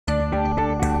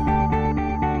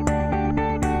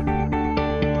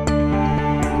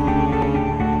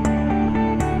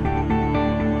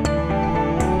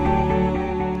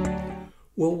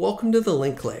Well, welcome to the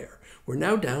link layer. We're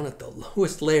now down at the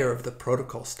lowest layer of the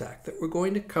protocol stack that we're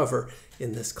going to cover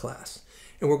in this class.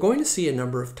 And we're going to see a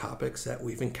number of topics that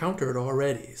we've encountered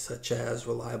already, such as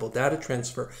reliable data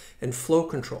transfer and flow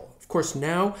control. Of course,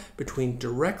 now between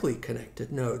directly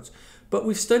connected nodes. But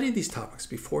we've studied these topics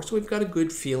before, so we've got a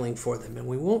good feeling for them, and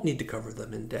we won't need to cover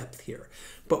them in depth here.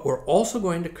 But we're also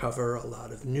going to cover a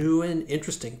lot of new and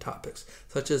interesting topics,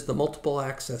 such as the multiple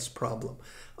access problem,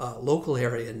 local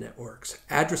area networks,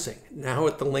 addressing, now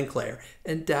at the link layer,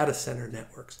 and data center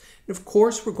networks. And of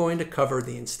course, we're going to cover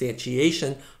the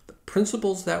instantiation, the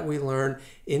principles that we learn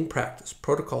in practice,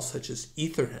 protocols such as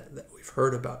Ethernet that we've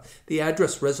heard about, the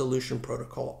address resolution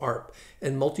protocol, ARP,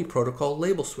 and multi-protocol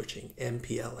label switching,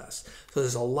 MPLS. So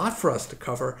there's a lot for us to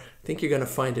cover. I think you're going to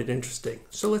find it interesting.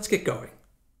 So let's get going.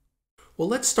 Well,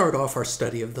 let's start off our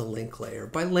study of the link layer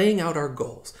by laying out our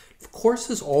goals. Of course,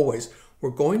 as always,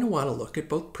 we're going to want to look at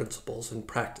both principles and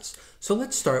practice. So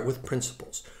let's start with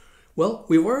principles. Well,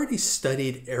 we've already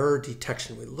studied error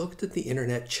detection. We looked at the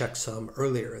internet checksum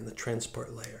earlier in the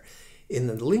transport layer. In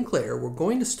the link layer, we're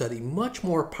going to study much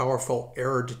more powerful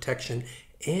error detection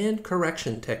and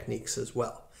correction techniques as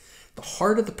well. The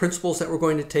heart of the principles that we're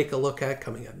going to take a look at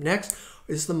coming up next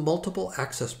is the multiple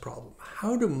access problem.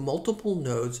 How do multiple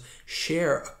nodes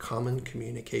share a common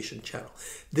communication channel?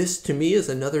 This, to me, is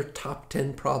another top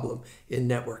 10 problem in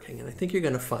networking, and I think you're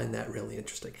going to find that really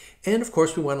interesting. And of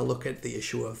course, we want to look at the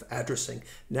issue of addressing,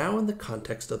 now in the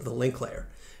context of the link layer.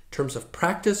 In terms of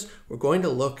practice, we're going to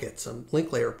look at some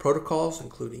link layer protocols,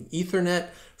 including Ethernet,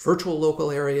 virtual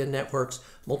local area networks,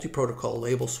 multi-protocol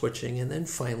label switching, and then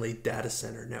finally data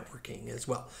center networking as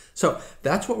well. So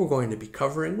that's what we're going to be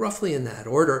covering, roughly in that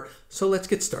order. So let's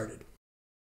get started.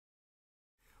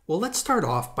 Well, let's start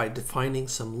off by defining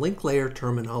some link layer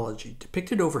terminology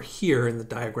depicted over here in the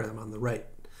diagram on the right.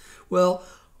 Well,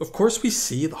 of course, we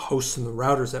see the hosts and the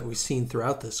routers that we've seen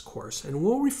throughout this course, and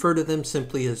we'll refer to them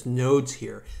simply as nodes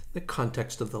here in the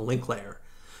context of the link layer.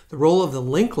 The role of the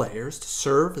link layer is to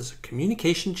serve as a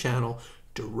communication channel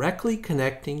directly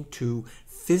connecting to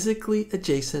physically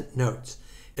adjacent nodes.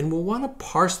 And we'll want to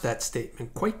parse that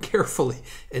statement quite carefully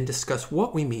and discuss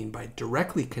what we mean by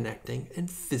directly connecting and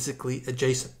physically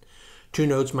adjacent. Two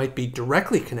nodes might be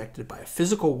directly connected by a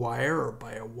physical wire or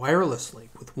by a wireless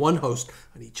link with one host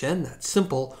on each end, that's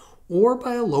simple, or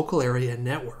by a local area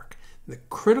network. The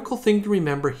critical thing to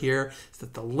remember here is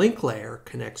that the link layer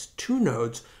connects two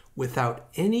nodes without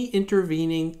any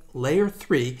intervening layer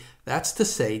 3, that's to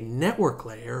say network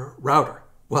layer router.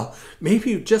 Well,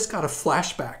 maybe you just got a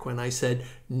flashback when I said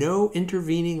no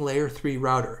intervening layer 3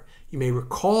 router. You may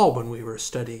recall when we were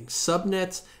studying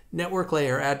subnets, network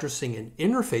layer addressing, and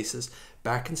interfaces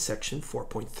back in section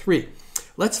 4.3.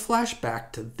 Let's flash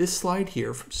back to this slide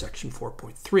here from section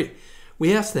 4.3.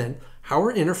 We asked then, how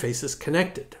are interfaces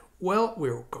connected? Well, we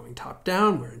were going top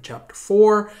down. We're in chapter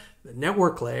 4, the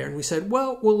network layer, and we said,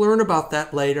 well, we'll learn about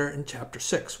that later in chapter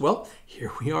 6. Well,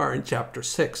 here we are in chapter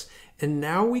 6, and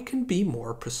now we can be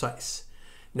more precise.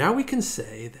 Now we can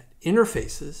say that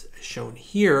interfaces, as shown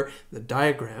here in the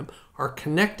diagram, are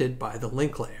connected by the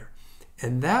link layer.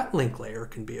 And that link layer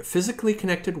can be a physically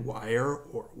connected wire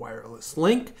or wireless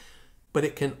link, but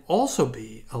it can also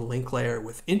be a link layer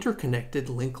with interconnected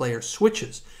link layer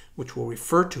switches, which we'll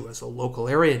refer to as a local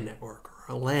area network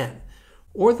or a LAN.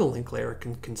 Or the link layer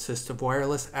can consist of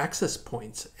wireless access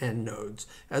points and nodes,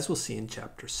 as we'll see in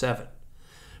chapter 7.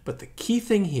 But the key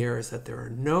thing here is that there are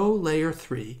no layer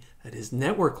 3, that is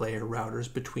network layer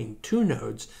routers between two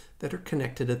nodes that are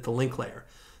connected at the link layer.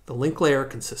 The link layer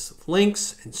consists of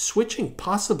links and switching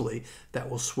possibly that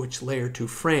will switch layer 2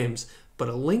 frames, but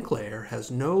a link layer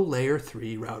has no layer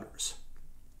 3 routers.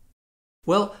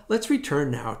 Well, let's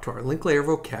return now to our link layer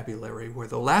vocabulary, where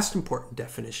the last important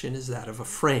definition is that of a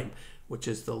frame, which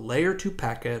is the layer 2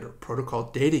 packet or protocol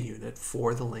data unit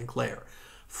for the link layer.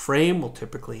 Frame will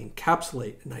typically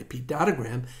encapsulate an IP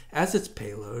datagram as its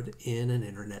payload in an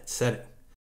internet setting.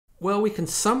 Well, we can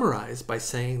summarize by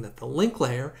saying that the link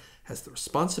layer has the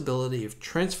responsibility of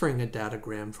transferring a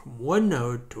datagram from one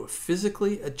node to a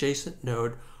physically adjacent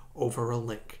node over a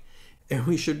link. And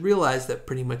we should realize that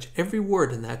pretty much every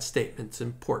word in that statement is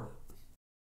important.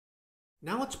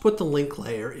 Now let's put the link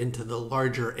layer into the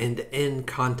larger end-to-end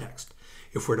context.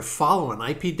 If we're to follow an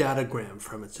IP datagram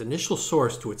from its initial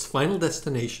source to its final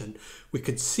destination, we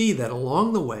could see that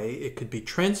along the way it could be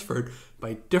transferred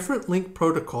by different link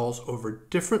protocols over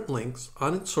different links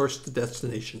on its source to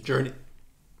destination journey.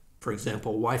 For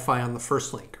example, Wi-Fi on the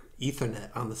first link, Ethernet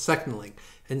on the second link,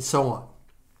 and so on.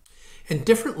 And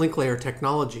different link layer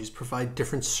technologies provide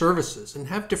different services and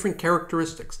have different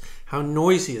characteristics. How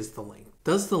noisy is the link?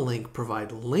 Does the link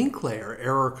provide link layer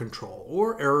error control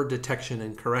or error detection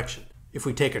and correction? If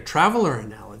we take a traveler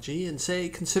analogy and say,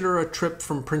 consider a trip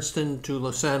from Princeton to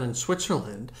Lausanne in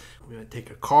Switzerland, we might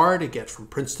take a car to get from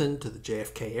Princeton to the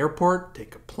JFK airport,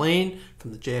 take a plane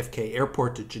from the JFK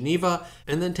airport to Geneva,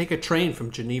 and then take a train from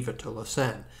Geneva to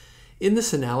Lausanne. In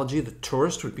this analogy, the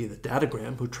tourist would be the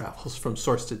datagram who travels from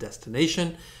source to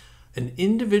destination. An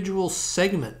individual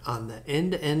segment on the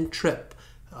end-to-end trip,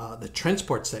 the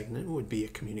transport segment, would be a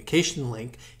communication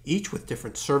link, each with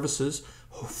different services,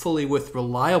 hopefully with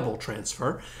reliable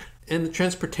transfer, and the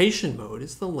transportation mode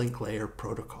is the link layer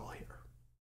protocol here.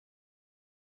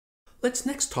 Let's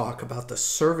next talk about the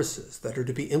services that are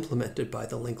to be implemented by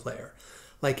the link layer.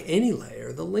 Like any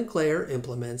layer, the link layer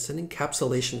implements an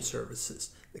encapsulation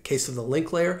services. In the case of the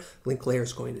link layer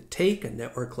is going to take a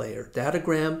network layer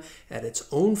datagram at its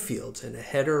own fields in a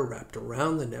header wrapped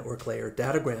around the network layer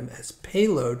datagram as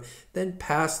payload, then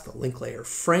pass the link layer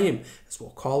frame, as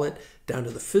we'll call it, down to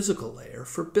the physical layer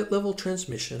for bit level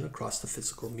transmission across the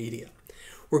physical media.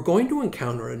 We're going to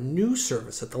encounter a new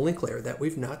service at the link layer that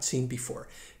we've not seen before,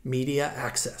 media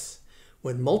access.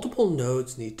 When multiple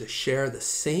nodes need to share the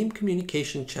same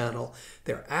communication channel,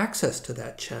 their access to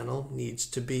that channel needs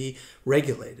to be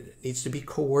regulated. It needs to be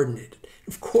coordinated.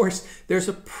 Of course, there's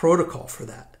a protocol for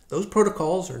that. Those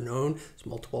protocols are known as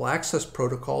multiple access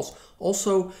protocols,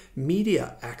 also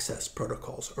media access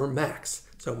protocols, or MACs.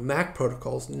 So MAC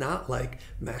protocols, not like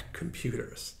Mac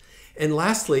computers. And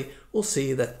lastly, we'll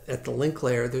see that at the link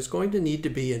layer, there's going to need to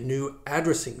be a new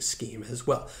addressing scheme as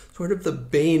well, sort of the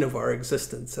bane of our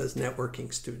existence as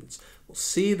networking students. We'll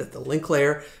see that the link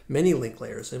layer, many link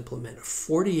layers implement a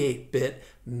 48-bit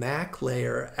MAC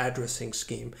layer addressing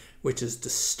scheme, which is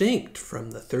distinct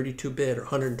from the 32-bit or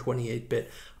 128-bit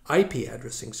IP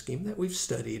addressing scheme that we've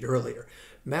studied earlier.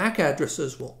 MAC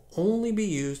addresses will only be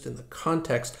used in the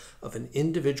context of an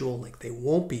individual link. They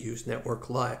won't be used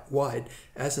network-wide,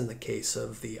 as in the case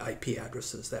of the IP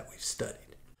addresses that we've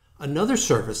studied. Another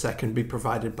service that can be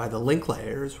provided by the link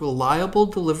layer is reliable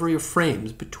delivery of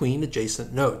frames between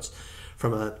adjacent nodes.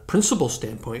 From a principal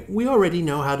standpoint, we already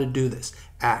know how to do this.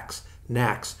 ACKs,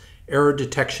 NACs, error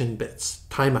detection bits,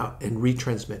 timeout, and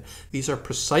retransmit. These are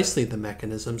precisely the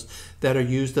mechanisms that are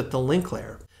used at the link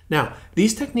layer. Now,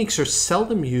 these techniques are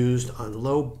seldom used on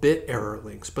low bit error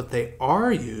links, but they are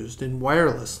used in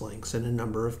wireless links in a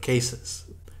number of cases.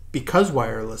 Because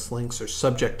wireless links are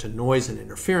subject to noise and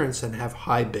interference and have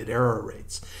high bit error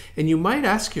rates. And you might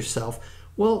ask yourself,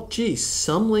 well, gee,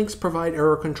 some links provide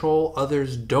error control,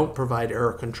 others don't provide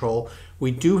error control.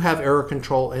 We do have error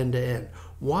control end-to-end.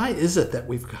 Why is it that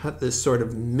we've got this sort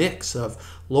of mix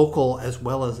of local as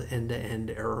well as end-to-end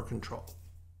error control?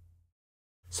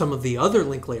 Some of the other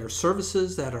link layer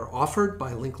services that are offered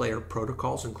by link layer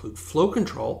protocols include flow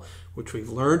control, which we've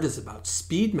learned is about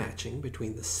speed matching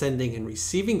between the sending and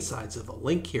receiving sides of a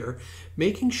link here,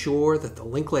 making sure that the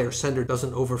link layer sender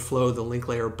doesn't overflow the link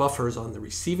layer buffers on the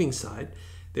receiving side.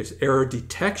 There's error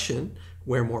detection,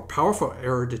 where more powerful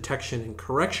error detection and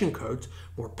correction codes,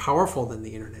 more powerful than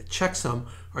the internet checksum,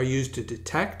 are used to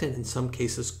detect and in some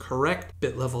cases correct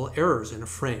bit-level errors in a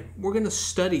frame. We're going to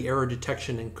study error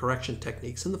detection and correction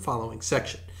techniques in the following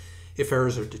section. If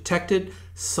errors are detected,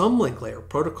 some link layer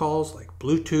protocols like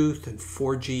Bluetooth and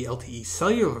 4G LTE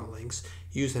cellular links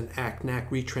use an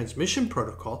ACK-NAC retransmission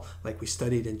protocol like we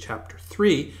studied in Chapter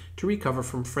 3 to recover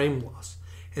from frame loss.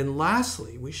 And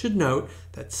lastly, we should note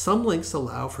that some links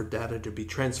allow for data to be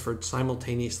transferred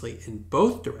simultaneously in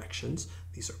both directions.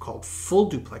 These are called full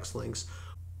duplex links,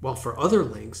 while for other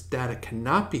links, data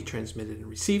cannot be transmitted and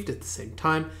received at the same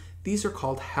time. These are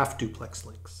called half duplex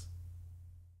links.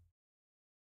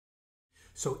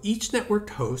 So each networked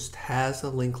host has a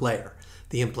link layer.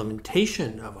 The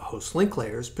implementation of a host link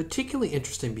layer is particularly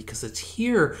interesting because it's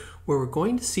here where we're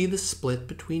going to see the split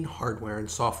between hardware and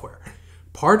software.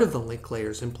 Part of the link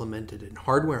layer is implemented in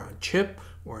hardware on chip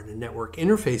or in a network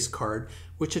interface card,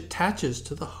 which attaches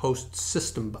to the host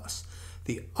system bus.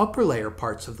 The upper layer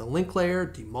parts of the link layer,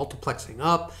 demultiplexing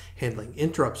up, handling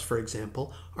interrupts, for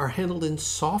example, are handled in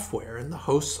software in the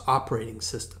host's operating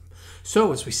system.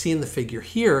 So as we see in the figure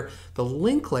here, the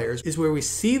link layers is where we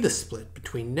see the split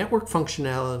between network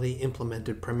functionality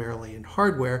implemented primarily in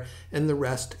hardware and the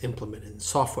rest implemented in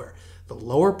software. The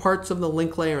lower parts of the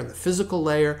link layer and the physical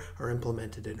layer are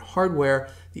implemented in hardware.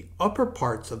 The upper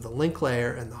parts of the link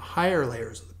layer and the higher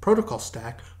layers of the protocol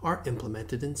stack are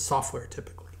implemented in software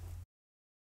typically.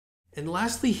 And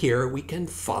lastly here, we can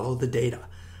follow the data.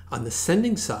 On the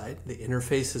sending side, the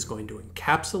interface is going to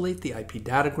encapsulate the IP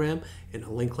datagram in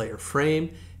a link layer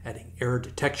frame, adding error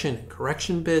detection and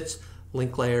correction bits,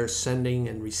 link layers sending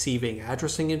and receiving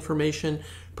addressing information,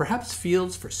 perhaps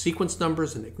fields for sequence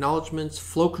numbers and acknowledgements,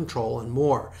 flow control, and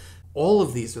more. All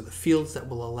of these are the fields that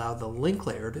will allow the link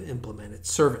layer to implement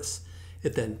its service.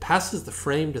 It then passes the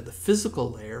frame to the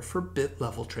physical layer for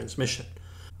bit-level transmission.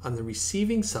 On the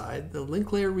receiving side, the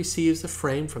link layer receives a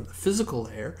frame from the physical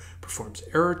layer, performs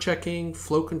error checking,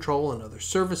 flow control, and other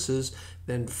services,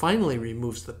 then finally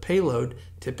removes the payload,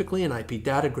 typically an IP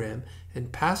datagram,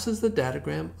 and passes the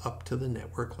datagram up to the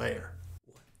network layer.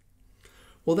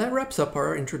 Well, that wraps up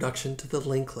our introduction to the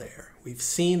link layer. We've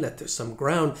seen that there's some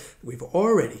ground that we've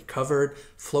already covered: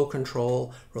 flow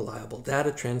control, reliable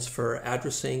data transfer,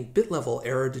 addressing, bit-level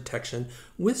error detection,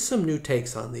 with some new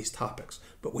takes on these topics.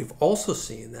 But we've also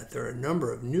seen that there are a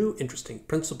number of new interesting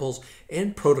principles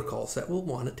and protocols that we'll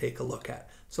want to take a look at.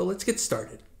 So let's get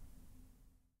started.